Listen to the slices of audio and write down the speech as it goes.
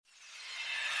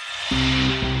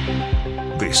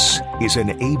This is an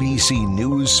ABC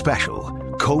News special,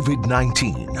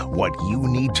 COVID-19, What You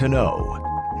Need to Know.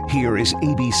 Here is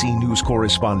ABC News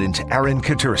correspondent Aaron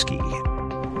Katursky.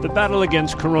 The battle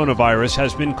against coronavirus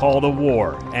has been called a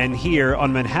war, and here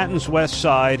on Manhattan's west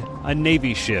side, a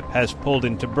Navy ship has pulled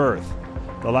into berth.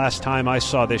 The last time I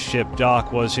saw this ship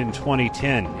dock was in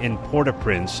 2010 in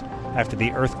Port-au-Prince after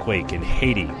the earthquake in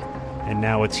Haiti. And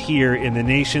now it's here in the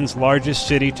nation's largest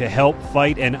city to help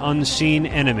fight an unseen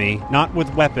enemy, not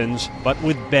with weapons, but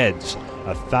with beds.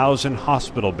 1,000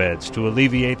 hospital beds to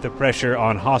alleviate the pressure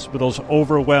on hospitals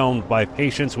overwhelmed by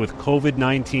patients with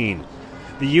COVID-19.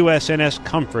 The USNS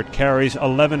Comfort carries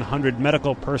 1,100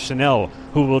 medical personnel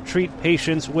who will treat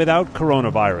patients without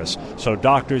coronavirus, so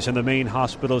doctors in the main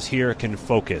hospitals here can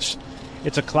focus.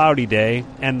 It's a cloudy day,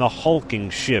 and the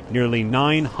hulking ship, nearly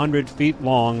 900 feet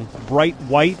long, bright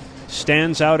white,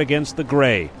 stands out against the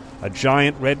gray. A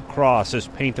giant red cross is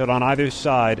painted on either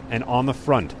side and on the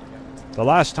front. The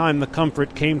last time the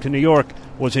Comfort came to New York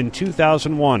was in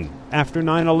 2001, after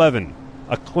 9/11,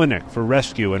 a clinic for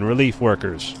rescue and relief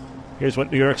workers. Here's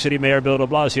what New York City Mayor Bill de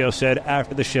Blasio said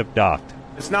after the ship docked.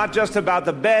 It's not just about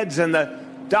the beds and the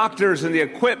doctors and the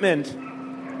equipment.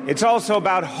 It's also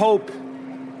about hope.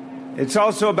 It's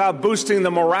also about boosting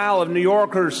the morale of New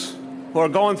Yorkers who are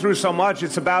going through so much.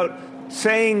 It's about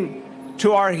saying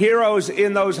to our heroes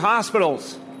in those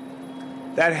hospitals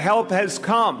that help has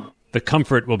come. The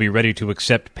Comfort will be ready to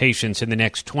accept patients in the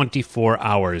next 24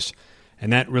 hours,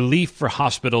 and that relief for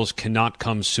hospitals cannot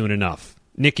come soon enough.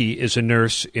 Nikki is a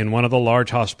nurse in one of the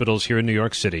large hospitals here in New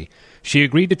York City. She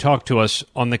agreed to talk to us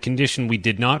on the condition we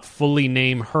did not fully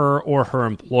name her or her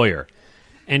employer.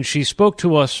 And she spoke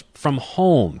to us from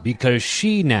home because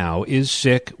she now is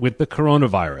sick with the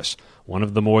coronavirus, one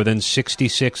of the more than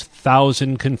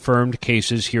 66,000 confirmed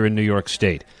cases here in New York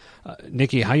State.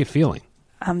 Nikki, how are you feeling?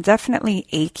 I'm definitely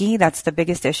achy. That's the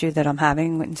biggest issue that I'm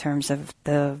having in terms of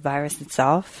the virus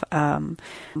itself.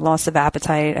 Loss of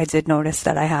appetite. I did notice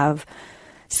that I have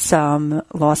some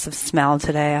loss of smell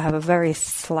today. I have a very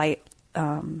slight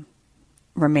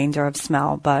remainder of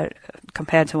smell, but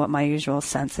compared to what my usual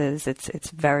sense is,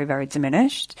 it's very, very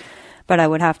diminished. But I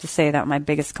would have to say that my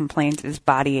biggest complaint is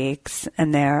body aches,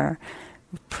 and they're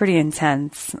pretty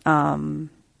intense.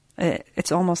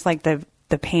 It's almost like the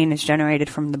pain is generated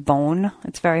from the bone.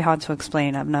 It's very hard to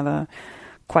explain. I've never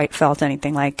quite felt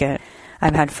anything like it.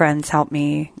 I've had friends help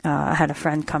me. I had a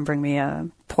friend come bring me a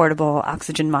portable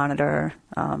oxygen monitor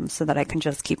so that I can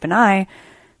just keep an eye,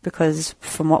 because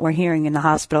from what we're hearing in the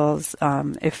hospitals,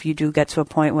 if you do get to a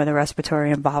point where the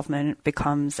respiratory involvement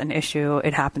becomes an issue,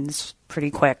 it happens pretty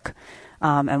quick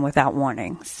and without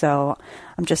warning. So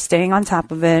I'm just staying on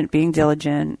top of it, being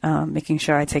diligent, making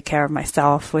sure I take care of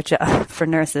myself, which for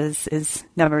nurses is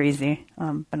never easy,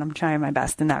 but I'm trying my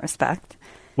best in that respect.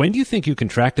 When do you think you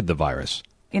contracted the virus?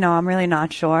 I'm really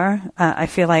not sure. I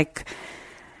feel like,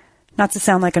 not to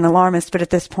sound like an alarmist, but at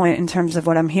this point, in terms of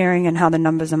what I'm hearing and how the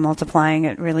numbers are multiplying,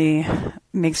 it really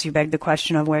makes you beg the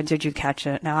question of where did you catch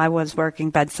it? Now, I was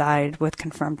working bedside with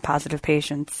confirmed positive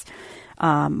patients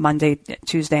Monday,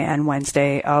 Tuesday, and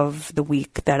Wednesday of the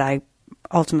week that I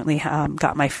ultimately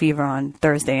got my fever on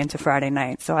Thursday into Friday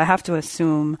night. So I have to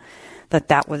assume that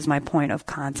that was my point of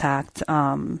contact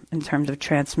in terms of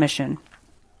transmission.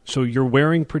 So you're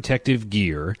wearing protective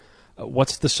gear.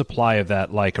 What's the supply of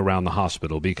that like around the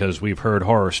hospital? Because we've heard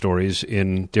horror stories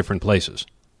in different places.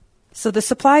 So the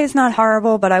supply is not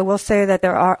horrible, but I will say that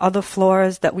there are other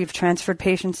floors that we've transferred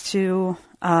patients to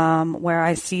where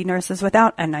I see nurses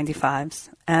without N95s.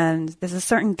 And there's a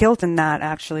certain guilt in that,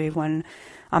 actually, when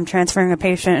I'm transferring a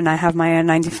patient and I have my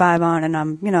N95 on and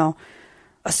I'm,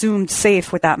 assumed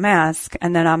safe with that mask,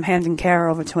 and then I'm handing care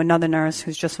over to another nurse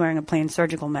who's just wearing a plain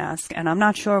surgical mask. And I'm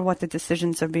not sure what the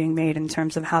decisions are being made in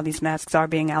terms of how these masks are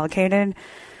being allocated,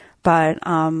 but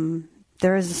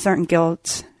there is a certain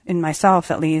guilt in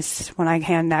myself, at least, when I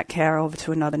hand that care over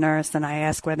to another nurse and I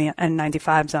ask where the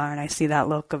N95s are, and I see that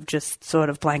look of just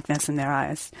sort of blankness in their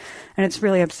eyes. And it's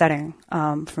really upsetting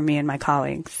for me and my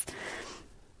colleagues.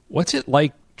 What's it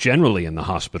like generally in the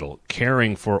hospital,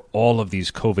 caring for all of these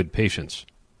COVID patients?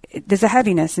 There's a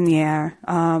heaviness in the air,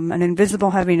 an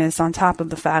invisible heaviness on top of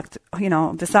the fact,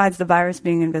 besides the virus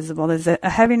being invisible, there's a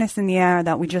heaviness in the air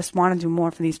that we just want to do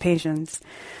more for these patients.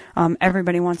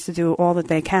 Everybody wants to do all that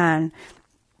they can.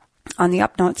 On the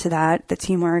up note to that, the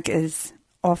teamwork is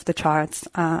off the charts.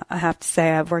 I have to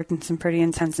say I've worked in some pretty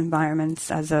intense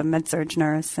environments as a med-surg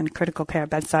nurse and critical care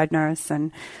bedside nurse,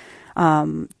 and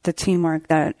The teamwork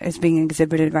that is being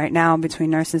exhibited right now between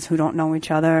nurses who don't know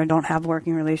each other, don't have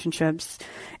working relationships,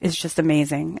 is just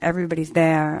amazing. Everybody's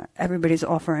there. Everybody's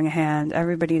offering a hand.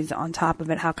 Everybody's on top of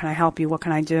it. How can I help you? What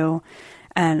can I do?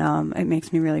 And it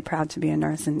makes me really proud to be a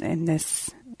nurse in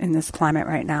this climate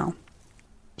right now.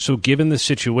 So given the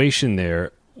situation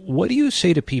there, what do you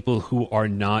say to people who are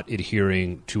not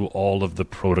adhering to all of the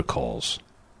protocols?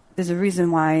 There's a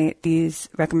reason why these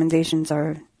recommendations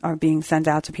are being sent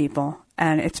out to people,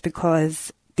 and it's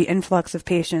because the influx of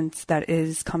patients that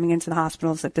is coming into the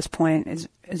hospitals at this point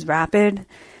is rapid.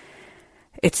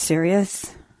 It's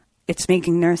serious. It's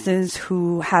making nurses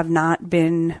who have not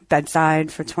been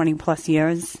bedside for 20 plus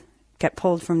years get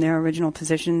pulled from their original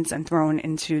positions and thrown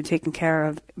into taking care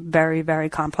of very, very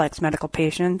complex medical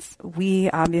patients. We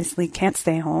obviously can't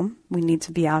stay home. We need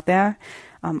to be out there.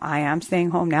 I am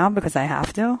staying home now because I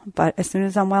have to, but as soon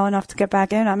as I'm well enough to get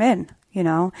back in, I'm in,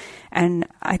 and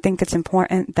I think it's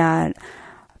important that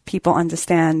people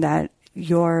understand that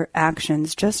your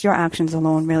actions, just your actions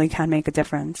alone, really can make a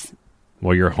difference.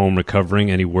 While you're home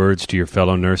recovering, any words to your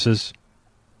fellow nurses?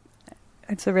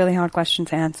 It's a really hard question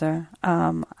to answer.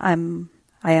 I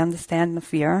understand the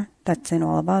fear that's in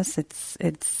all of us.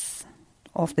 It's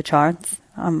off the charts.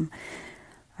 I'm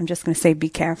just going to say be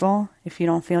careful. If you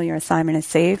don't feel your assignment is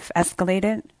safe, escalate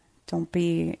it. Don't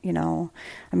be,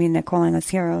 they're calling us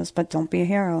heroes, but don't be a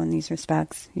hero in these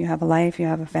respects. You have a life, you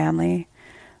have a family.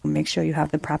 Make sure you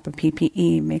have the proper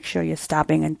PPE. Make sure you're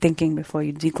stopping and thinking before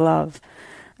you deglove.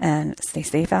 And stay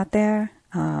safe out there.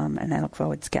 And I look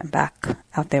forward to getting back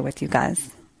out there with you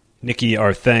guys. Nikki,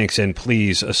 our thanks, and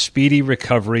please, a speedy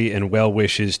recovery and well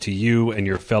wishes to you and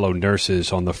your fellow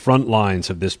nurses on the front lines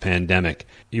of this pandemic.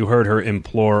 You heard her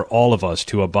implore all of us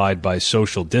to abide by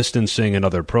social distancing and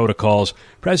other protocols.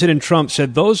 President Trump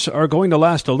said those are going to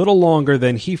last a little longer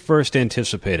than he first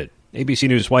anticipated. ABC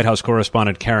News White House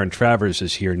correspondent Karen Travers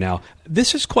is here now.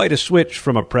 This is quite a switch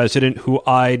from a president who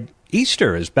eyed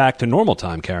Easter as back to normal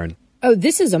time, Karen. Oh,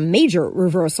 this is a major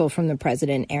reversal from the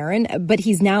president, Aaron, but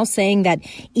he's now saying that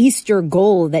Easter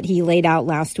goal that he laid out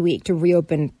last week to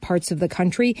reopen parts of the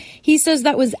country, he says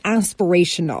that was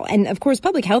aspirational. And of course,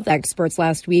 public health experts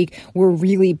last week were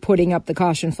really putting up the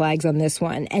caution flags on this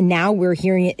one. And now we're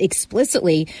hearing it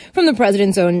explicitly from the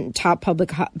president's own top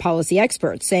public policy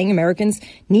experts saying Americans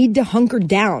need to hunker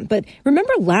down. But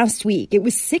remember last week, it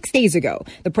was 6 days ago,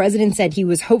 the president said he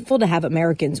was hopeful to have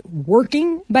Americans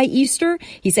working by Easter.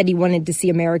 He said he wanted to see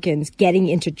Americans getting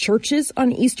into churches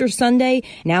on Easter Sunday.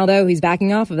 Now, though, he's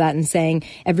backing off of that and saying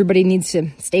everybody needs to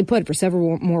stay put for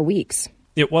several more weeks.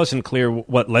 It wasn't clear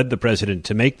what led the president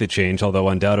to make the change, although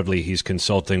undoubtedly he's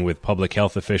consulting with public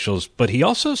health officials. But he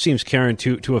also seems, Karen,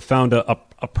 to have found a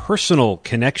personal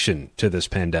connection to this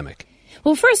pandemic.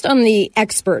 Well, first on the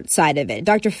expert side of it,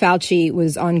 Dr. Fauci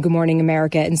was on Good Morning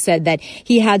America and said that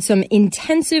he had some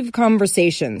intensive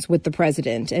conversations with the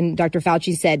president. And Dr.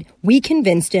 Fauci said, we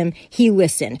convinced him, he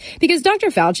listened. Because Dr.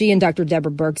 Fauci and Dr.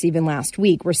 Deborah Birx even last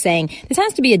week were saying this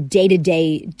has to be a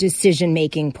day-to-day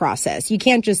decision-making process. You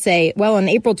can't just say, well, on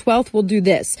April 12th, we'll do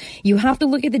this. You have to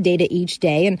look at the data each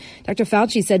day. And Dr.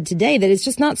 Fauci said today that it's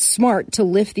just not smart to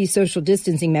lift these social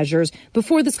distancing measures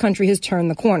before this country has turned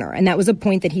the corner. And that was a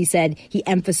point that he said he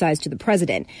emphasized to the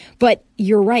president. But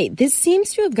you're right. This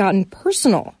seems to have gotten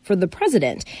personal for the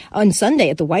president. On Sunday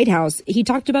at the White House, he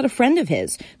talked about a friend of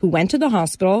his who went to the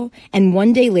hospital and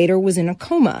one day later was in a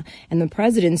coma. And the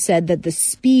president said that the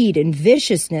speed and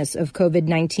viciousness of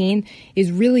COVID-19 is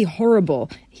really horrible.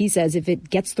 He says if it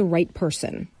gets the right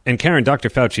person. And Karen, Dr.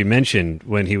 Fauci mentioned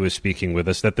when he was speaking with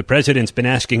us that the president's been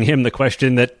asking him the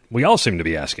question that we all seem to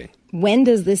be asking. When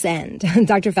does this end?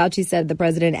 Dr. Fauci said the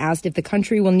president asked if the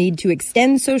country will need to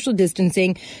extend social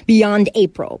distancing beyond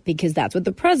April, because that's what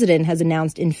the president has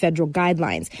announced in federal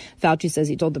guidelines. Fauci says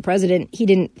he told the president he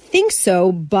didn't think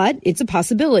so, but it's a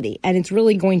possibility. And it's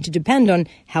really going to depend on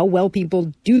how well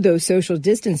people do those social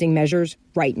distancing measures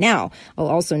right now. I'll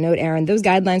also note, Aaron, those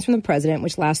guidelines from the president,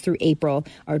 which last through April,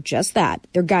 are just that.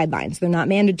 They're guidelines. They're not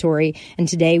mandatory. And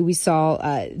today we saw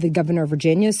the governor of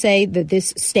Virginia say that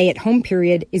this stay-at-home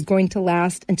period is going to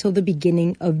last until the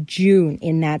beginning of June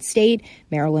in that state.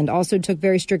 Maryland also took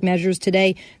very strict measures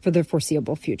today for the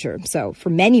foreseeable future. So for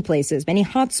many places, many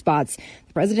hot spots,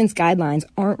 the president's guidelines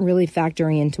aren't really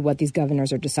factoring into what these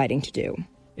governors are deciding to do.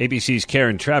 ABC's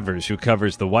Karen Travers, who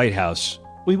covers the White House.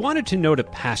 We wanted to note a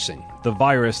passing. The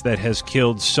virus that has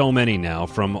killed so many now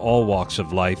from all walks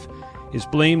of life is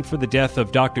blamed for the death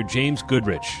of Dr. James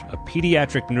Goodrich, a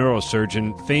pediatric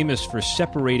neurosurgeon famous for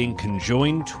separating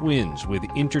conjoined twins with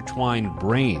intertwined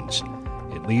brains.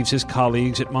 It leaves his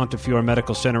colleagues at Montefiore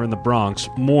Medical Center in the Bronx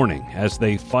mourning as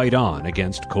they fight on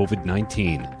against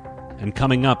COVID-19. And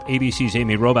coming up, ABC's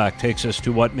Amy Robach takes us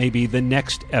to what may be the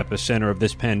next epicenter of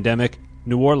this pandemic,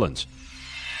 New Orleans.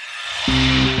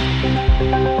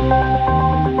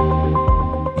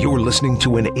 You're listening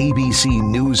to an ABC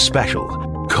News special,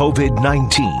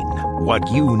 COVID-19,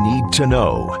 What You Need to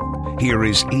Know. Here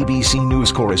is ABC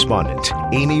News correspondent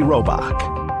Amy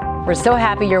Robach. We're so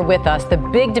happy you're with us. The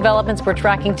big developments we're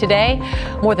tracking today,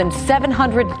 more than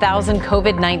 700,000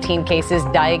 COVID-19 cases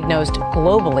diagnosed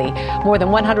globally, more than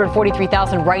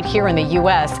 143,000 right here in the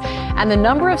U.S., and the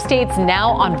number of states now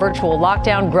on virtual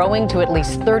lockdown growing to at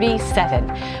least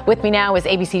 37. With me now is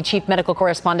ABC Chief Medical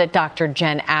Correspondent Dr.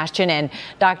 Jen Ashton. And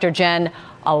Dr. Jen,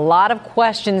 a lot of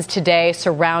questions today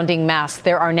surrounding masks.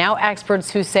 There are now experts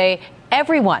who say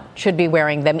everyone should be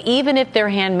wearing them, even if they're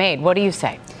handmade. What do you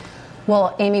say?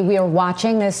 Well, Amy, we are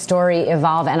watching this story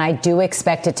evolve, and I do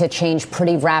expect it to change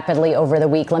pretty rapidly over the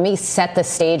week. Let me set the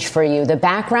stage for you. The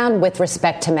background with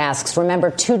respect to masks, remember,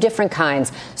 two different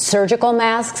kinds, surgical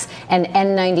masks and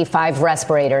N95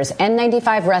 respirators.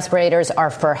 N95 respirators are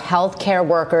for healthcare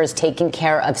workers taking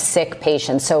care of sick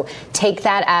patients. So take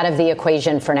that out of the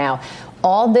equation for now.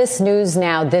 All this news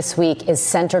now this week is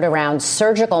centered around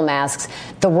surgical masks.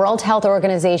 The World Health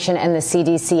Organization and the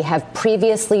CDC have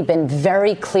previously been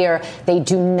very clear they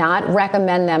do not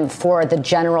recommend them for the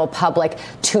general public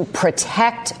to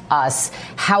protect us.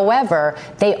 However,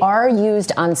 they are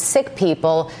used on sick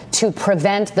people to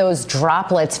prevent those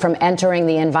droplets from entering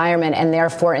the environment and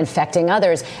therefore infecting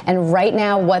others. And right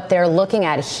now, what they're looking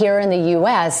at here in the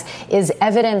U.S. is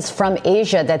evidence from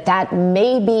Asia that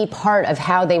may be part of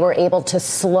how they were able to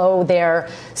slow their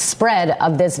spread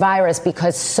of this virus,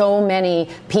 because so many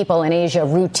people in Asia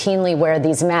routinely wear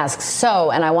these masks.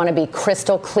 So, and I want to be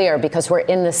crystal clear because we're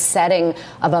in the setting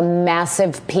of a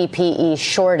massive PPE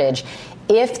shortage.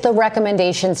 If the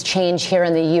recommendations change here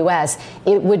in the U.S.,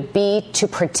 it would be to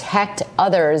protect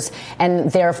others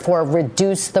and therefore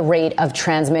reduce the rate of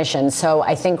transmission. So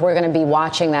I think we're going to be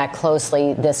watching that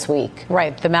closely this week.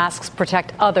 Right. The masks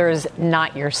protect others,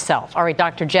 not yourself. All right,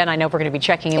 Dr. Jen, I know we're going to be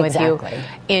checking in with you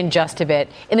in just a bit.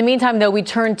 In the meantime, though, we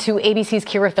turn to ABC's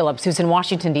Kira Phillips, who's in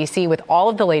Washington, D.C. with all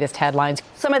of the latest headlines.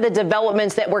 Some of the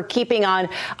developments that we're keeping an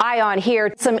eye on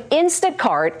here. Some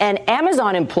Instacart and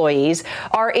Amazon employees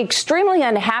are extremely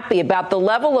unhappy about the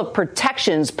level of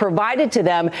protections provided to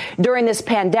them during this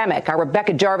pandemic. Our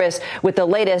Rebecca Jarvis with the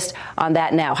latest on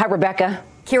that now. Hi, Rebecca.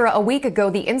 Kira, a week ago,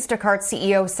 the Instacart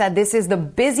CEO said this is the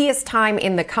busiest time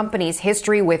in the company's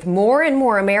history, with more and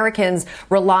more Americans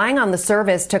relying on the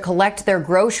service to collect their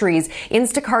groceries.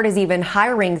 Instacart is even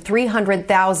hiring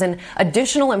 300,000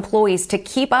 additional employees to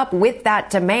keep up with that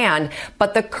demand.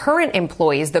 But the current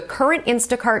employees, the current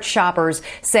Instacart shoppers,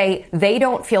 say they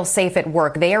don't feel safe at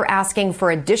work. They are asking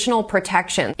for additional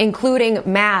protection, including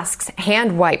masks,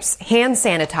 hand wipes, hand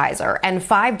sanitizer, and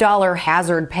 $5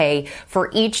 hazard pay for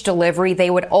each delivery.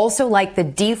 They would also like the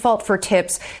default for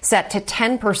tips set to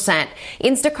 10%.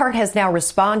 Instacart has now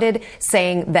responded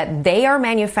saying that they are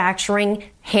manufacturing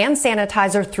hand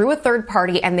sanitizer through a third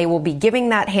party, and they will be giving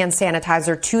that hand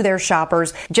sanitizer to their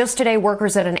shoppers. Just today,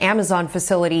 workers at an Amazon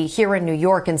facility here in New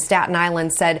York and Staten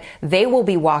Island said they will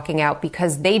be walking out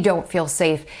because they don't feel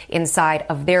safe inside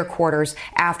of their quarters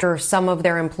after some of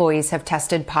their employees have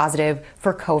tested positive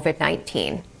for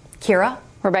COVID-19. Kira?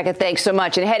 Rebecca, thanks so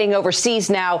much. And heading overseas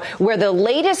now, where the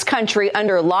latest country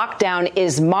under lockdown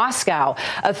is Moscow.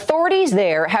 Authorities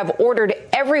there have ordered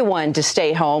everyone to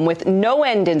stay home, with no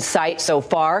end in sight so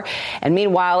far. And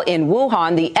meanwhile, in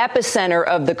Wuhan, the epicenter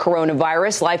of the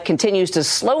coronavirus, life continues to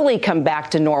slowly come back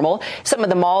to normal. Some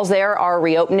of the malls there are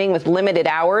reopening with limited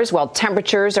hours, while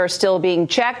temperatures are still being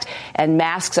checked and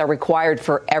masks are required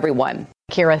for everyone.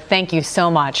 Kira, thank you so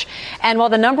much. And while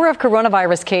the number of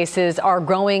coronavirus cases are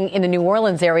growing in the New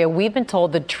Orleans area, we've been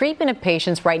told the treatment of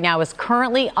patients right now is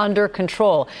currently under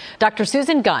control. Dr.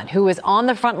 Susan Gunn, who is on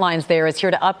the front lines there, is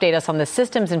here to update us on the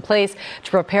systems in place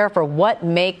to prepare for what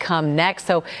may come next.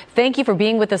 So thank you for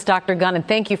being with us, Dr. Gunn, and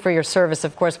thank you for your service.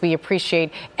 Of course, we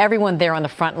appreciate everyone there on the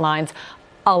front lines.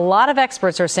 A lot of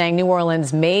experts are saying New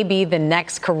Orleans may be the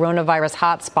next coronavirus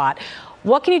hotspot.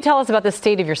 What can you tell us about the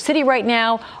state of your city right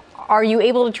now? Are you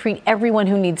able to treat everyone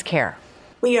who needs care?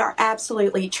 We are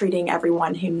absolutely treating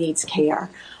everyone who needs care.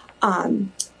 I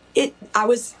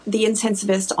was the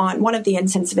intensivist on one of the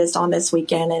intensivists on this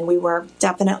weekend, and we were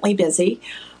definitely busy.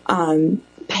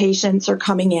 Patients are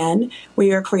coming in.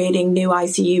 We are creating new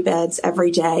ICU beds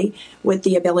every day with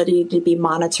the ability to be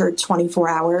monitored 24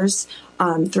 hours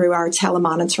through our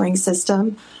telemonitoring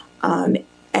system.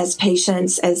 As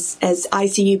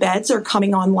ICU beds are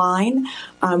coming online,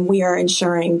 we are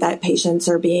ensuring that patients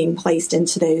are being placed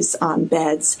into those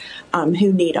beds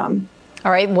who need them.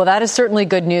 All right. Well, that is certainly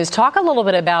good news. Talk a little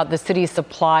bit about the city's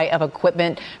supply of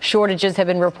equipment. Shortages have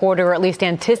been reported, or at least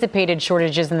anticipated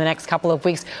shortages in the next couple of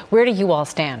weeks. Where do you all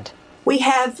stand? We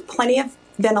have plenty of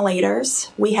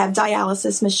ventilators. We have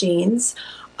dialysis machines.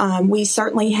 We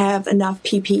certainly have enough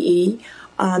PPE.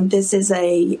 This is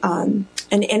an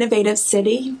innovative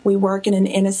city. We work in an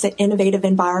innovative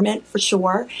environment for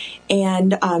sure.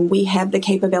 And we have the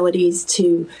capabilities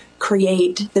to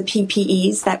create the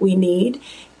PPEs that we need.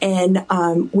 And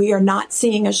we are not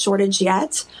seeing a shortage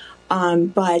yet.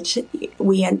 But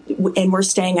we're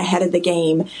staying ahead of the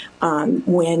game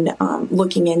when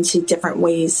looking into different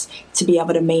ways to be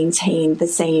able to maintain the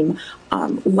same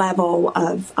level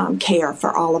of care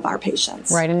for all of our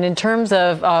patients. Right. And in terms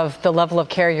of the level of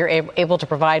care you're able to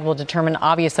provide will determine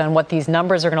obviously on what these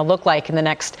numbers are going to look like in the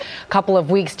next couple of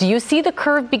weeks. Do you see the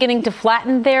curve beginning to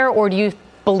flatten there, or do you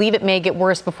believe it may get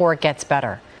worse before it gets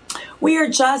better? We are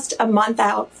just a month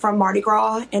out from Mardi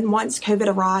Gras, and once COVID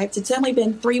arrived, it's only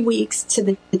been 3 weeks to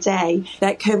the day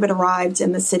that COVID arrived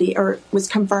in the city, or was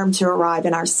confirmed to arrive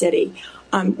in our city.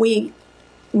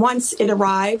 Once it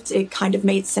arrived, it kind of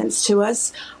made sense to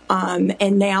us,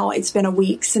 and now it's been a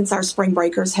week since our spring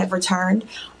breakers have returned.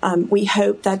 We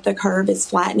hope that the curve is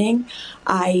flattening.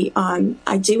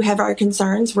 I do have our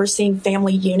concerns. We're seeing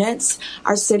family units.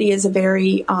 Our city is a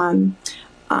very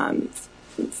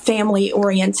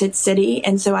family-oriented city,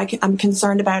 and so I'm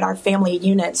concerned about our family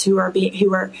units who are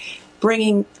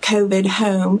bringing COVID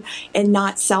home and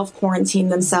not self-quarantine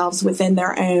themselves within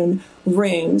their own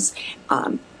rooms.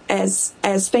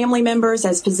 As family members,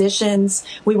 as physicians,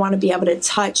 we want to be able to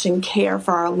touch and care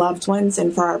for our loved ones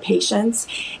and for our patients,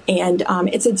 and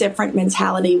it's a different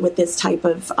mentality with this type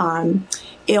of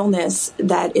illness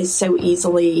that is so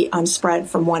easily spread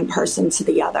from one person to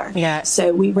the other. Yeah.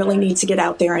 So we really need to get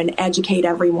out there and educate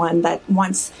everyone that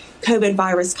once COVID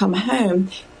virus come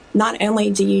home, not only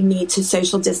do you need to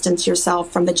social distance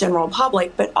yourself from the general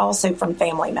public, but also from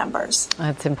family members.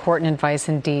 That's important advice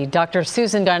indeed. Dr.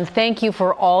 Susan Gunn, thank you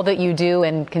for all that you do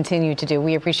and continue to do.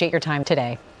 We appreciate your time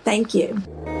today. Thank you.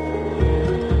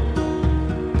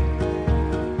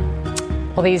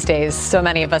 Well, these days, so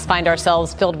many of us find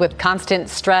ourselves filled with constant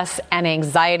stress and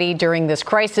anxiety during this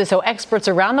crisis. So experts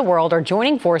around the world are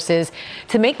joining forces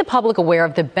to make the public aware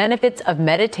of the benefits of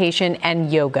meditation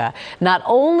and yoga, not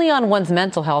only on one's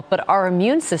mental health, but our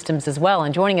immune systems as well.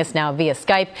 And joining us now via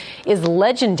Skype is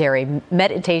legendary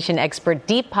meditation expert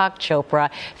Deepak Chopra.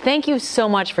 Thank you so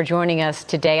much for joining us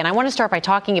today. And I want to start by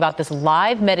talking about this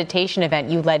live meditation event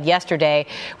you led yesterday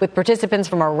with participants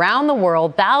from around the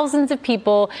world, thousands of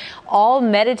people, all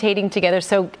meditating together.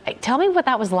 So tell me what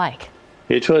that was like.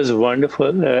 It was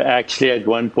wonderful. Actually, at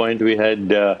one point we had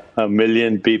 1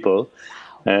 million people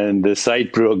and the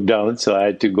site broke down. So I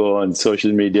had to go on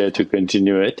social media to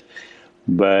continue it.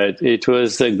 But it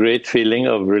was a great feeling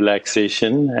of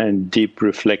relaxation and deep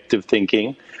reflective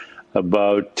thinking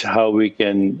about how we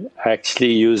can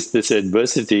actually use this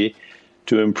adversity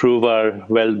to improve our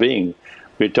well-being.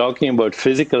 We're talking about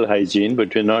physical hygiene,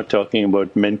 but we're not talking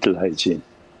about mental hygiene.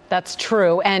 That's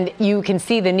true. And you can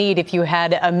see the need if you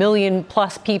had 1 million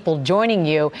plus people joining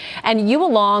you. And you,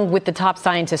 along with the top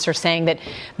scientists, are saying that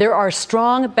there are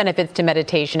strong benefits to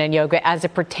meditation and yoga as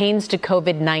it pertains to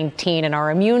COVID-19 and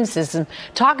our immune system.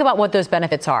 Talk about what those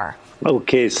benefits are.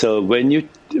 Okay, so when you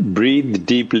breathe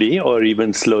deeply, or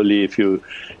even slowly, if you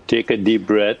take a deep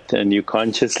breath and you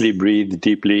consciously breathe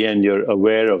deeply and you're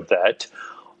aware of that,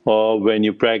 or when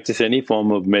you practice any form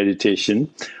of meditation,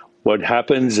 what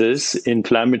happens is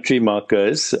inflammatory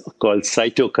markers called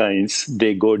cytokines,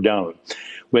 they go down.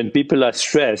 When people are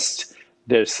stressed,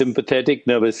 their sympathetic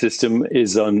nervous system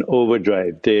is on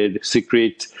overdrive. They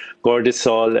secrete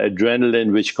cortisol,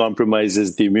 adrenaline, which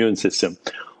compromises the immune system.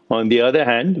 On the other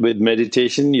hand, with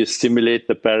meditation, you stimulate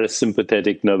the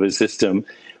parasympathetic nervous system,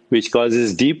 which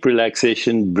causes deep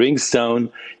relaxation, brings down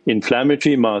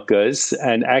inflammatory markers,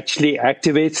 and actually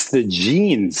activates the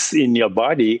genes in your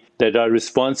body that are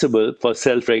responsible for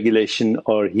self-regulation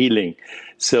or healing.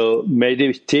 So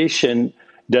meditation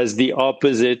does the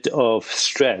opposite of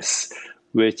stress,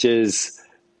 which is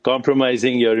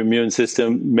compromising your immune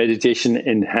system. Meditation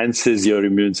enhances your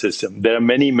immune system. There are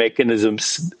many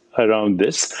mechanisms around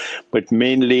this, but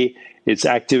mainly it's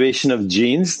activation of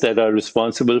genes that are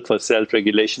responsible for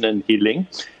self-regulation and healing,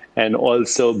 and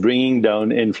also bringing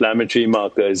down inflammatory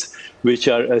markers, which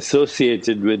are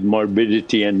associated with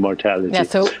morbidity and mortality. Yeah,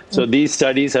 so these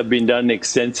studies have been done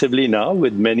extensively now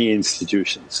with many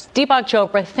institutions. Deepak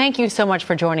Chopra, thank you so much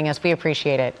for joining us. We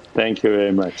appreciate it. Thank you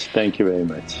very much. Thank you very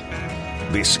much.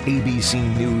 This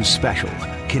ABC News special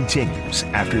continues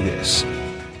after this.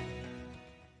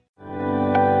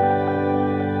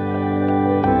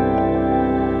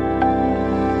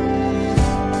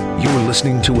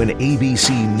 listening to an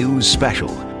ABC News special,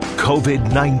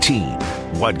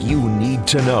 COVID-19, What You Need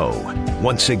to Know.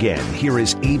 Once again, here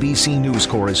is ABC News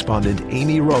correspondent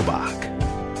Amy Robach.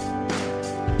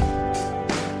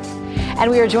 And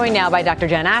we are joined now by Dr.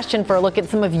 Jen Ashton for a look at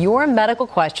some of your medical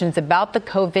questions about the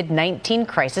COVID-19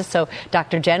 crisis. So,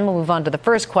 Dr. Jen, we'll move on to the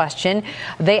first question.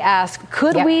 They ask,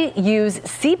 could we use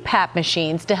CPAP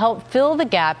machines to help fill the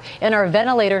gap in our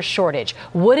ventilator shortage?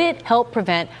 Would it help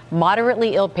prevent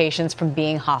moderately ill patients from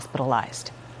being hospitalized?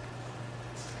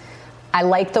 I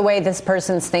like the way this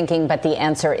person's thinking, but the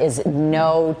answer is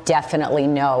no, definitely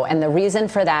no. And the reason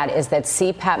for that is that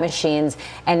CPAP machines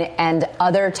and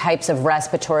other types of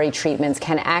respiratory treatments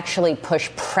can actually push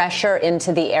pressure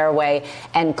into the airway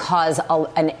and cause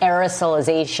an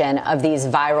aerosolization of these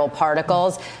viral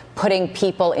particles, putting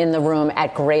people in the room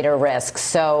at greater risk.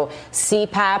 So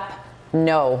CPAP,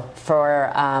 no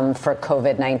for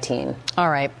COVID-19. All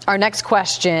right. Our next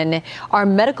question. Are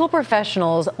medical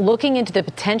professionals looking into the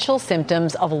potential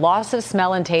symptoms of loss of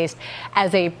smell and taste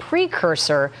as a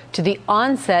precursor to the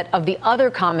onset of the other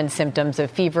common symptoms of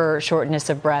fever, shortness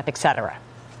of breath, etc.?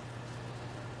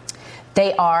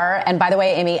 They are. And by the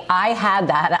way, Amy, I had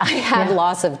that. I had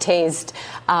loss of taste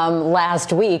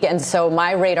last week. And so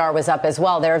my radar was up as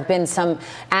well. There have been some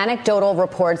anecdotal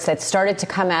reports that started to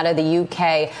come out of the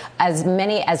UK. As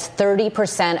many as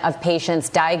 30% of patients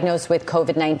diagnosed with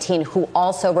COVID-19 who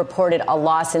also reported a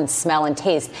loss in smell and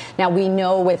taste. Now, we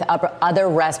know with other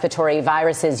respiratory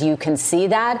viruses, you can see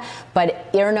that. But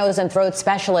ear, nose and throat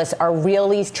specialists are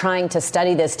really trying to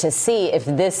study this to see if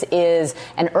this is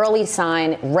an early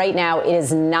sign. Right now, it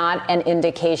is not an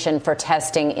indication for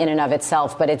testing in and of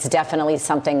itself, but it's definitely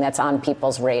something that's on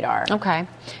people's radar. Okay.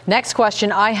 Next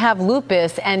question. I have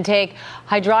lupus and take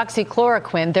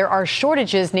hydroxychloroquine. There are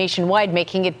shortages nationwide,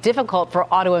 making it difficult for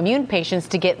autoimmune patients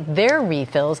to get their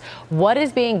refills. What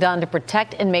is being done to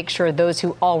protect and make sure those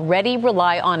who already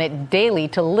rely on it daily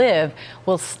to live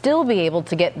will still be able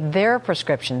to get their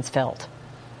prescriptions filled?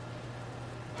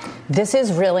 This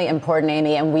is really important,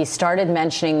 Amy, and we started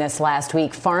mentioning this last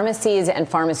week. Pharmacies and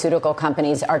pharmaceutical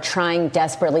companies are trying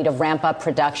desperately to ramp up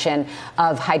production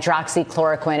of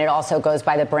hydroxychloroquine. It also goes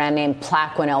by the brand name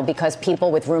Plaquenil because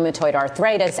people with rheumatoid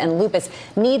arthritis and lupus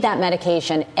need that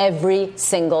medication every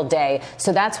single day.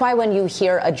 So that's why when you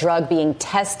hear a drug being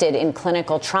tested in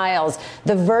clinical trials,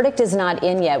 the verdict is not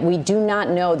in yet. We do not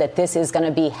know that this is going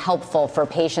to be helpful for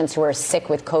patients who are sick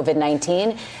with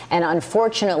COVID-19. And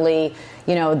unfortunately,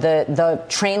 you know, the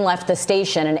train left the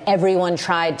station and everyone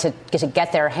tried to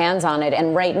get their hands on it.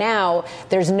 And right now,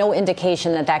 there's no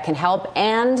indication that that can help.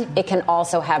 And it can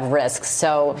also have risks.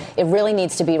 So it really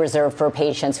needs to be reserved for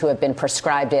patients who have been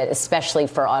prescribed it, especially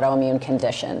for autoimmune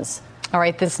conditions. All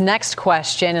right, this next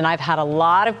question, and I've had a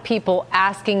lot of people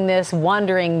asking this,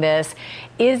 wondering this.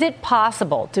 Is it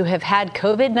possible to have had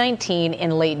COVID-19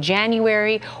 in late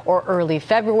January or early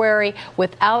February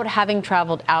without having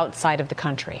traveled outside of the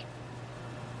country?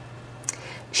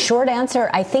 Short answer,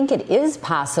 I think it is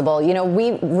possible. You know,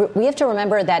 we have to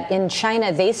remember that in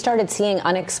China, they started seeing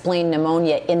unexplained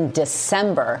pneumonia in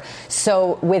December.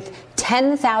 So with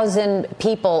 10,000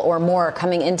 people or more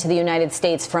coming into the United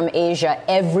States from Asia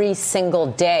every single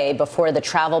day before the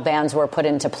travel bans were put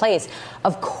into place,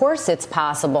 of course it's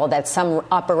possible that some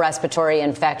upper respiratory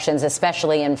infections,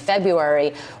 especially in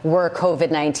February, were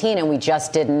COVID-19, and we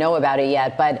just didn't know about it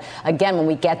yet. But again, when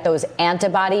we get those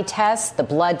antibody tests, the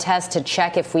blood tests to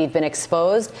check if we've been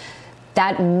exposed,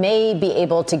 that may be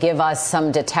able to give us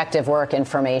some detective work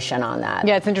information on that.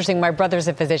 Yeah, it's interesting. My brother's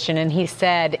a physician, and he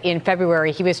said in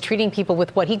February he was treating people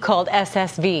with what he called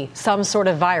SSV, some sort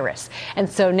of virus. And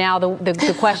so now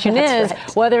the question is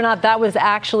whether or not that was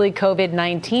actually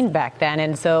COVID-19 back then.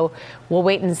 And so we'll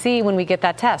wait and see when we get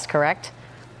that test, correct?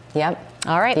 Yep.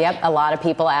 All right. Yep. A lot of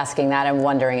people asking that and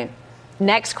wondering it.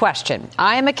 Next question.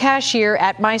 I am a cashier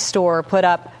at my store, put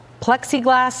up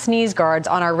plexiglass sneeze guards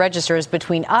on our registers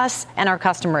between us and our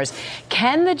customers.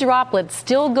 Can the droplets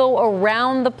still go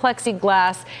around the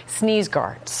plexiglass sneeze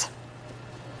guards?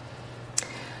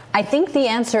 I think the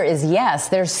answer is yes.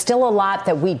 There's still a lot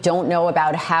that we don't know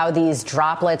about how these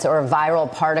droplets or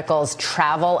viral particles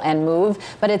travel and move,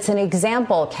 but it's an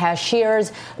example.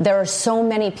 Cashiers, there are so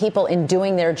many people in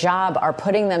doing their job are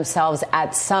putting themselves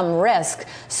at some risk.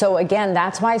 So again,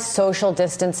 that's why social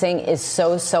distancing is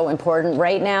so important.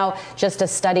 Right now, just a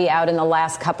study out in the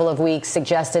last couple of weeks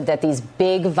suggested that these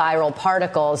big viral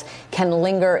particles can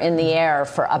linger in the air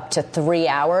for up to 3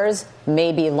 hours,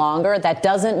 maybe longer. That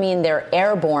doesn't mean they're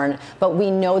airborne, but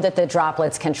we know that the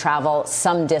droplets can travel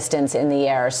some distance in the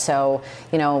air. So,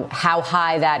 how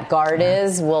high that guard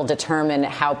is will determine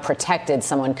how protected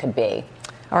someone could be.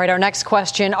 All right, our next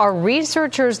question. Are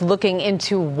researchers looking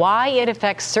into why it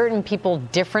affects certain people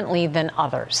differently than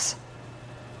others?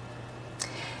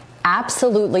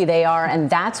 Absolutely, they are. And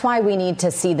that's why we need to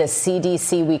see the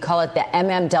CDC, we call it the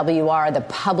MMWR, the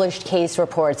published case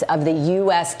reports of the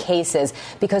U.S. cases,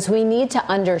 because we need to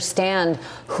understand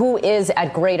who is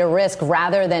at greater risk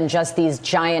rather than just these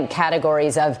giant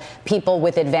categories of people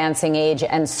with advancing age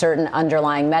and certain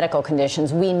underlying medical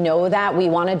conditions. We know that. We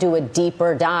want to do a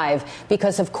deeper dive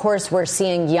because, of course, we're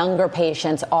seeing younger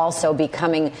patients also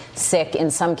becoming sick,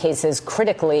 in some cases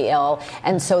critically ill.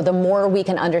 And so the more we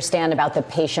can understand about the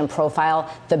patient profile,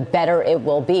 the better it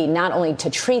will be, not only to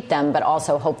treat them, but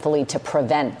also hopefully to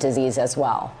prevent disease as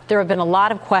well. There have been a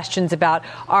lot of questions about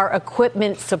our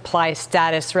equipment supply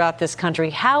status throughout this country.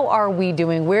 How are we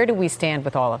doing? Where do we stand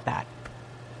with all of that?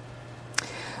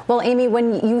 Well, Amy,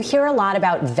 when you hear a lot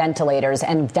about ventilators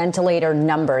and ventilator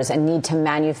numbers and need to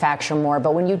manufacture more,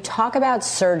 but when you talk about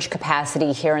surge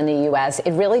capacity here in the U.S.,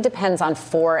 it really depends on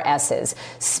 4 S's: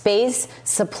 space,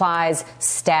 supplies,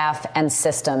 staff, and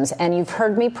systems. And you've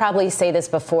heard me probably say this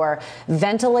before.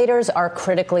 Ventilators are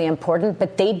critically important,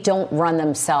 but they don't run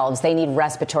themselves. They need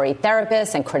respiratory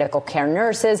therapists and critical care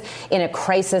nurses. In a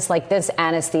crisis like this,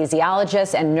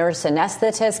 anesthesiologists and nurse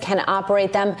anesthetists can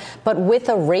operate them. But with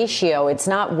a ratio, it's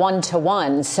not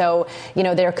 1-to-1. So,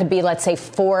 there could be, let's say,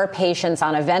 4 patients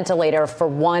on a ventilator for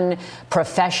 1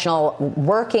 professional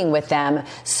working with them.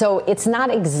 So it's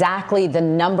not exactly the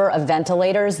number of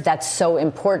ventilators that's so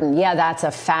important. Yeah, that's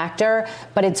a factor,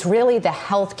 but it's really the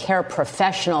healthcare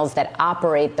professionals that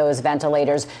operate those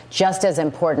ventilators just as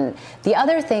important. The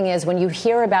other thing is, when you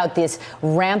hear about this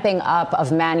ramping up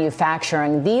of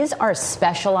manufacturing, these are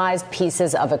specialized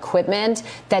pieces of equipment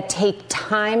that take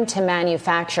time to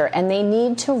manufacture, and they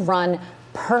need to run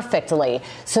perfectly.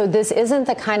 So this isn't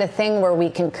the kind of thing where we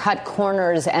can cut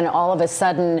corners and all of a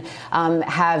sudden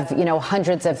have,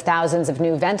 hundreds of thousands of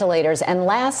new ventilators. And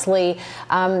lastly,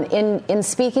 in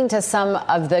speaking to some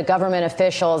of the government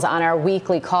officials on our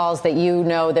weekly calls that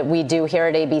that we do here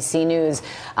at ABC News,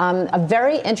 a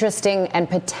very interesting and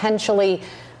potentially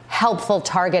helpful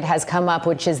target has come up,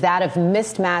 which is that of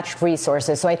mismatched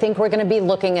resources. So I think we're going to be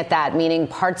looking at that, meaning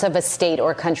parts of a state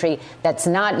or country that's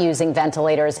not using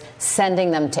ventilators,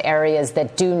 sending them to areas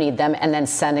that do need them, and then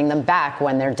sending them back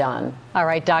when they're done. All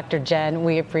right, Dr. Jen,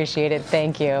 we appreciate it.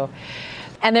 Thank you.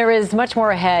 And there is much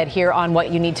more ahead here on What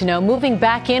You Need to Know. Moving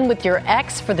back in with your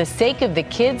ex for the sake of the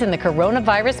kids in the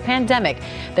coronavirus pandemic.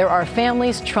 There are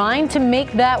families trying to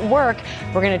make that work.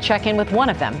 We're going to check in with one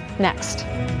of them next.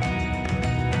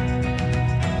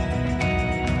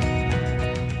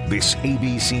 This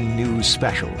ABC News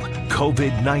special,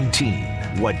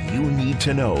 COVID-19, What You Need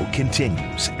to Know,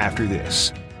 continues after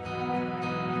this.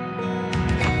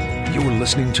 You're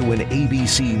listening to an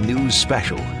ABC News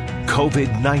special,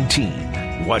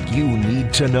 COVID-19, What You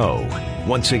Need to Know.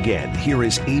 Once again, here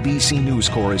is ABC News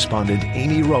correspondent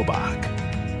Amy Robach.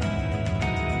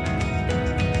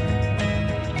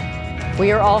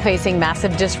 We are all facing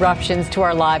massive disruptions to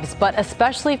our lives, but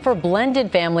especially for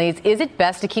blended families, is it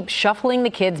best to keep shuffling the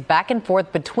kids back and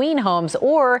forth between homes,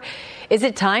 or is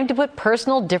it time to put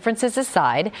personal differences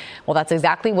aside? Well, that's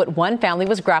exactly what one family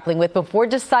was grappling with before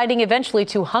deciding eventually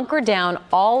to hunker down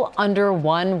all under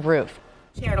one roof.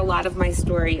 Shared a lot of my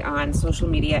story on social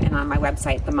media and on my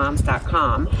website,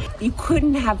 themoms.com. You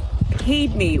couldn't have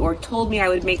paid me or told me I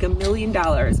would make $1 million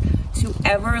to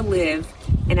ever live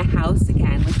in a house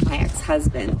again with my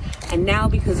ex-husband. And now,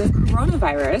 because of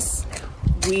coronavirus,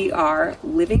 we are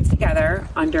living together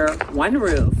under one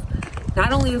roof,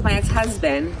 not only with my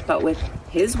ex-husband, but with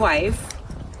his wife,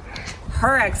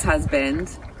 her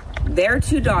ex-husband, their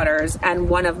 2 daughters, and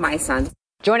one of my sons.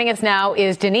 Joining us now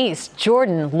is Denise,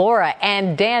 Jordan, Laura,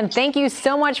 and Dan. Thank you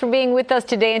so much for being with us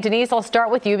today. And Denise, I'll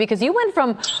start with you because you went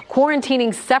from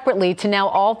quarantining separately to now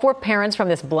all 4 parents from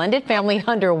this blended family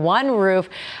under one roof.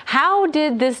 How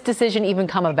did this decision even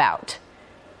come about?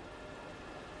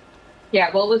 Yeah,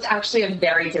 well, it was actually a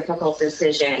very difficult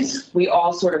decision. We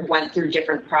all sort of went through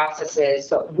different processes,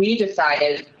 but we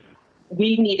decided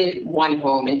we needed one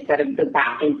home instead of the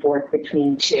back and forth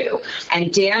between 2.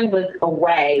 And Dan was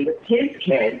away with his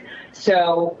kids,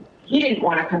 so he didn't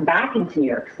want to come back into New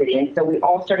York City. And so we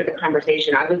all started the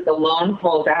conversation. I was the lone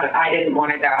holdout. I didn't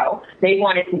want to go. They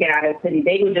wanted to get out of the city.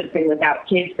 They would have been without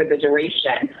kids for the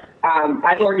duration.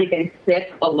 I've already been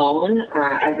sick alone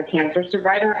as a cancer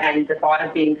survivor, and the thought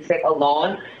of being sick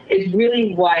alone is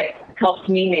really what helped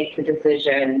me make the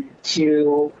decision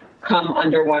to come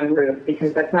under one roof,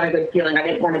 because that's not a good feeling. I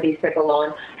didn't want to be sick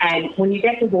alone. And when you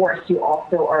get divorced, you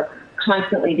also are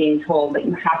constantly being told that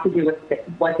you have to do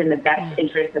what's in the best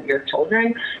interest of your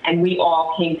children. And we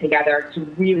all came together to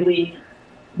really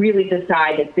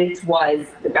decide that this was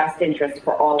the best interest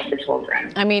for all of the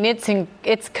children. I mean,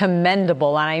 it's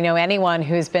commendable. And I know anyone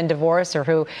who's been divorced or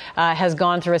who has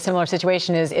gone through a similar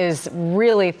situation is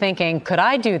really thinking, could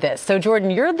I do this? So,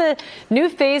 Jordan, you're the new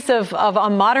face of a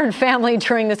modern family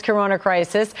during this corona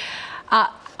crisis.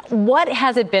 What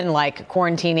has it been like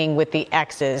quarantining with the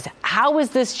exes? How has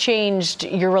this changed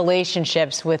your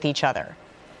relationships with each other?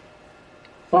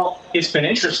 Well, it's been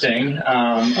interesting.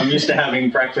 I'm used to having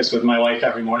breakfast with my wife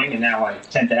every morning, and now I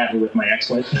tend to have it with my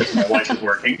ex-wife because my wife is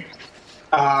working.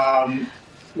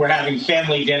 We're having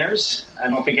family dinners. I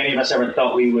don't think any of us ever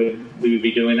thought we would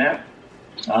be doing that.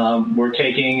 We're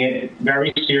taking it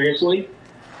very seriously.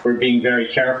 We're being very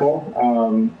careful.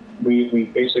 We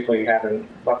basically haven't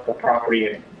left the property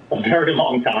in a very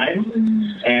long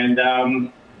time, and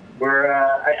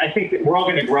I think that we're all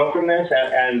going to grow from this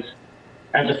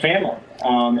as a family,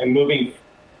 and moving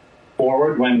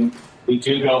forward, when we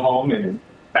do go home and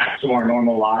back to our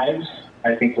normal lives,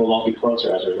 I think we'll all be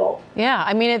closer as a result. Yeah,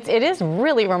 I mean, it is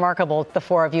really remarkable, the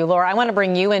four of you. Laura, I want to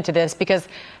bring you into this because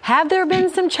have there been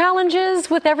some challenges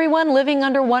with everyone living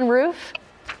under one roof?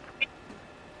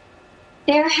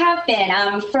 There have been.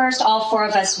 First, all four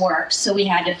of us worked, so we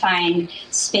had to find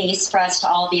space for us to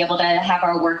all be able to have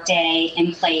our work day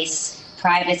in place.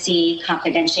 Privacy,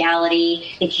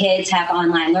 confidentiality. The kids have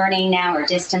online learning now or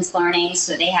distance learning,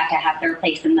 so they have to have their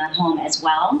place in the home as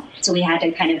well. So we had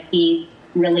to kind of be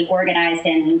really organized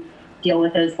and deal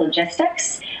with those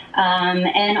logistics.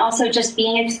 And also just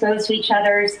being exposed to each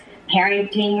other's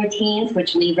parenting routines,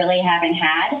 which we really haven't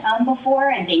had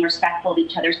before, and being respectful of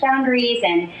each other's boundaries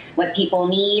and what people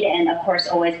need, and of course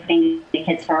always putting the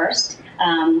kids first,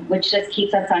 which just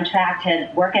keeps us on track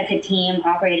to work as a team,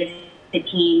 operate as the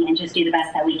team, and just do the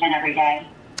best that we can every day.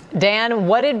 Dan,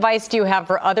 what advice do you have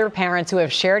for other parents who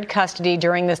have shared custody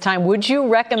during this time? Would you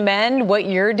recommend what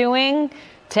you're doing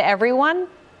to everyone?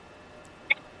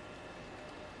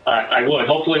 I would.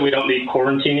 Hopefully we don't need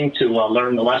quarantining to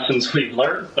learn the lessons we've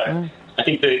learned, but I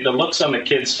think the looks on the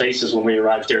kids' faces when we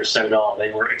arrived here said it all.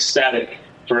 They were ecstatic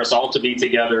for us all to be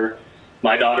together.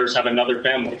 My daughters have another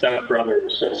family,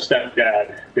 stepbrothers, a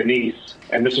stepdad, the niece,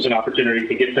 and this was an opportunity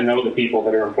to get to know the people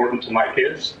that are important to my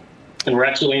kids. And we're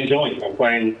actually enjoying it. I'm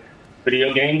playing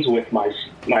video games with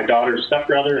my daughter's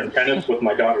stepbrother and tennis with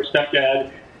my daughter's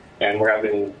stepdad, and we're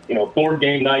having board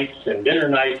game nights and dinner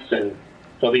nights. And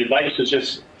so the advice is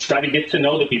just try to get to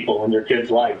know the people in your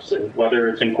kids' lives, and whether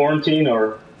it's in quarantine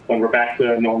or when we're back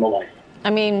to normal life. I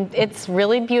mean, it's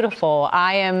really beautiful.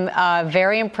 I am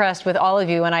very impressed with all of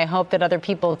you, and I hope that other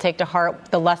people take to heart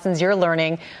the lessons you're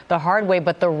learning the hard way,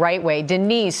 but the right way.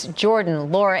 Denise,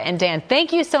 Jordan, Laura, and Dan,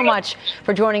 thank you so much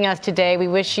for joining us today. We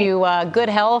wish you good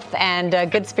health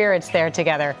and good spirits there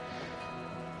together.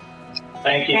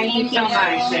 Thank you. Thank you so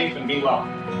much. Stay safe and be well.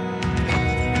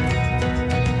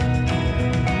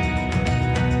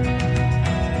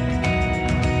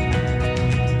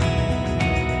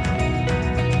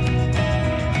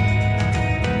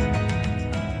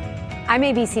 I'm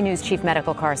ABC News Chief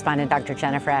Medical Correspondent Dr.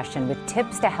 Jennifer Ashton with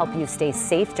tips to help you stay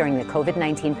safe during the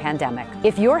COVID-19 pandemic.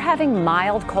 If you're having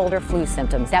mild cold or flu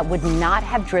symptoms that would not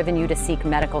have driven you to seek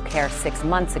medical care 6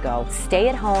 months ago, stay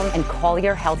at home and call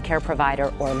your healthcare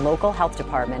provider or local health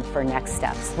department for next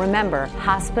steps. Remember,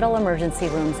 hospital emergency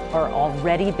rooms are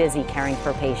already busy caring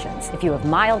for patients. If you have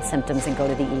mild symptoms and go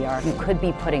to the ER, you could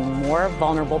be putting more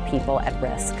vulnerable people at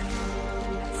risk.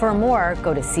 For more,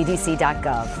 go to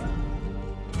cdc.gov.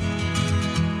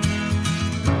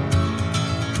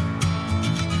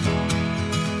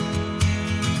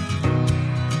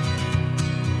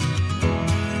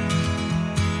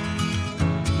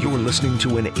 You're listening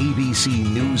to an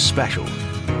ABC News special,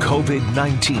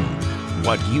 COVID-19,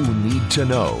 What You Need to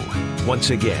Know.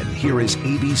 Once again, here is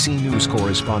ABC News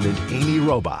correspondent Amy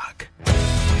Robach.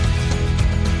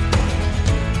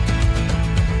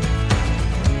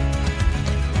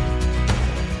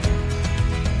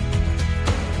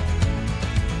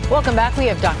 Welcome back. We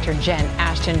have Dr. Jen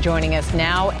Ashton joining us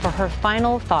now for her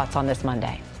final thoughts on this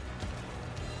Monday.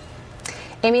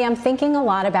 Amy, I'm thinking a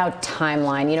lot about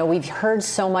timeline. We've heard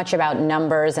so much about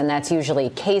numbers, and that's usually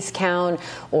case count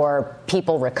or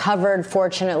people recovered,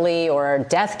 fortunately, or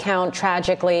death count,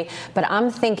 tragically. But I'm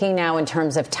thinking now in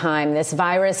terms of time. This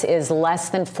virus is less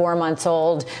than 4 months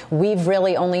old. We've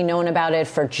really only known about it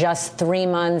for just 3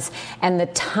 months. And the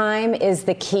time is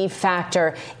the key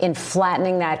factor in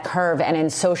flattening that curve and in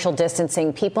social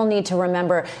distancing. People need to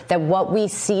remember that what we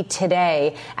see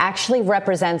today actually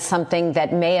represents something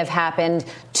that may have happened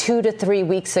 2 to 3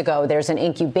 weeks ago. There's an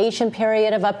incubation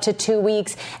period of up to 2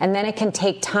 weeks, and then it can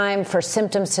take time for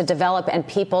symptoms to develop and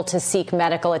people to seek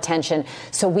medical attention.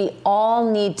 So we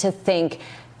all need to think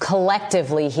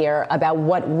collectively here about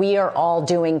what we are all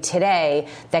doing today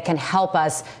that can help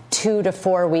us 2 to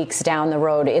 4 weeks down the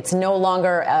road. It's no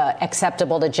longer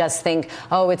acceptable to just think,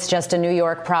 oh, it's just a New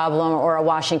York problem or a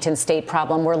Washington state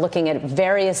problem. We're looking at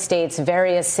various states,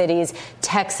 various cities,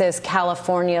 Texas,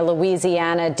 California,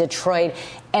 Louisiana, Detroit.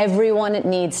 Everyone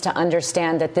needs to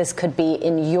understand that this could be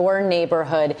in your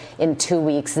neighborhood in 2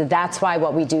 weeks. That's why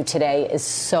what we do today is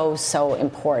so, so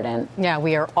important. Yeah,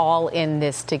 we are all in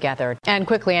this together. And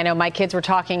quickly, I know my kids were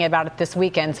talking about it this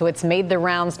weekend, so it's made the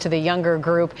rounds to the younger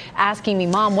group, asking me,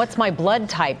 Mom, what's my blood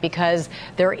type? Because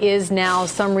there is now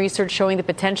some research showing the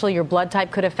potential your blood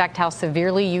type could affect how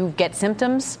severely you get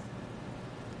symptoms.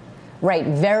 Right.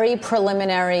 Very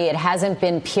preliminary. It hasn't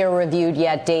been peer-reviewed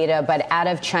yet data, but out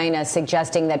of China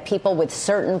suggesting that people with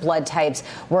certain blood types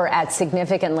were at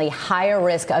significantly higher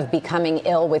risk of becoming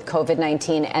ill with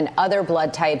COVID-19, and other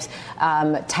blood types,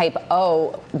 type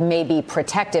O, may be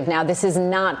protective. Now, this is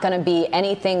not going to be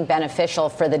anything beneficial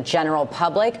for the general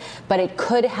public, but it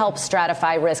could help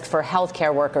stratify risk for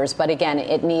healthcare workers. But again,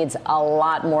 it needs a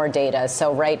lot more data.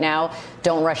 So right now,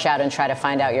 don't rush out and try to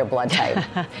find out your blood type.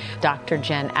 Dr.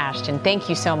 Jen Ashton, thank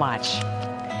you so much.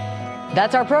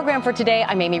 That's our program for today.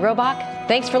 I'm Amy Robach.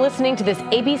 Thanks for listening to this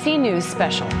ABC News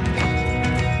special.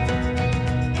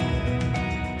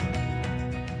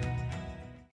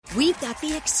 We've got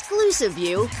the exclusive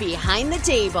view behind the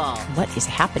table. What is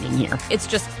happening here? It's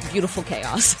just beautiful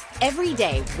chaos. Every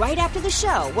day, right after the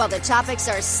show, while the topics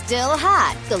are still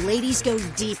hot, the ladies go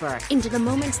deeper into the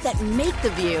moments that make The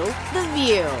View, The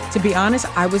View. To be honest,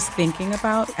 I was thinking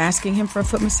about asking him for a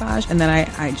foot massage, and then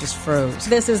I just froze.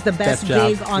 This is the best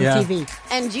gig on TV.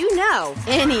 And you know,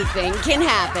 anything can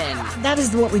happen. That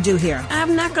is what we do here.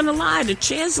 I'm not going to lie, the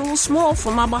chair's a little small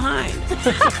for my behind.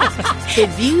 The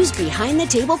View's Behind the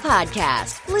Table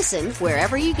podcast. Listen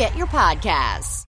wherever you get your podcasts.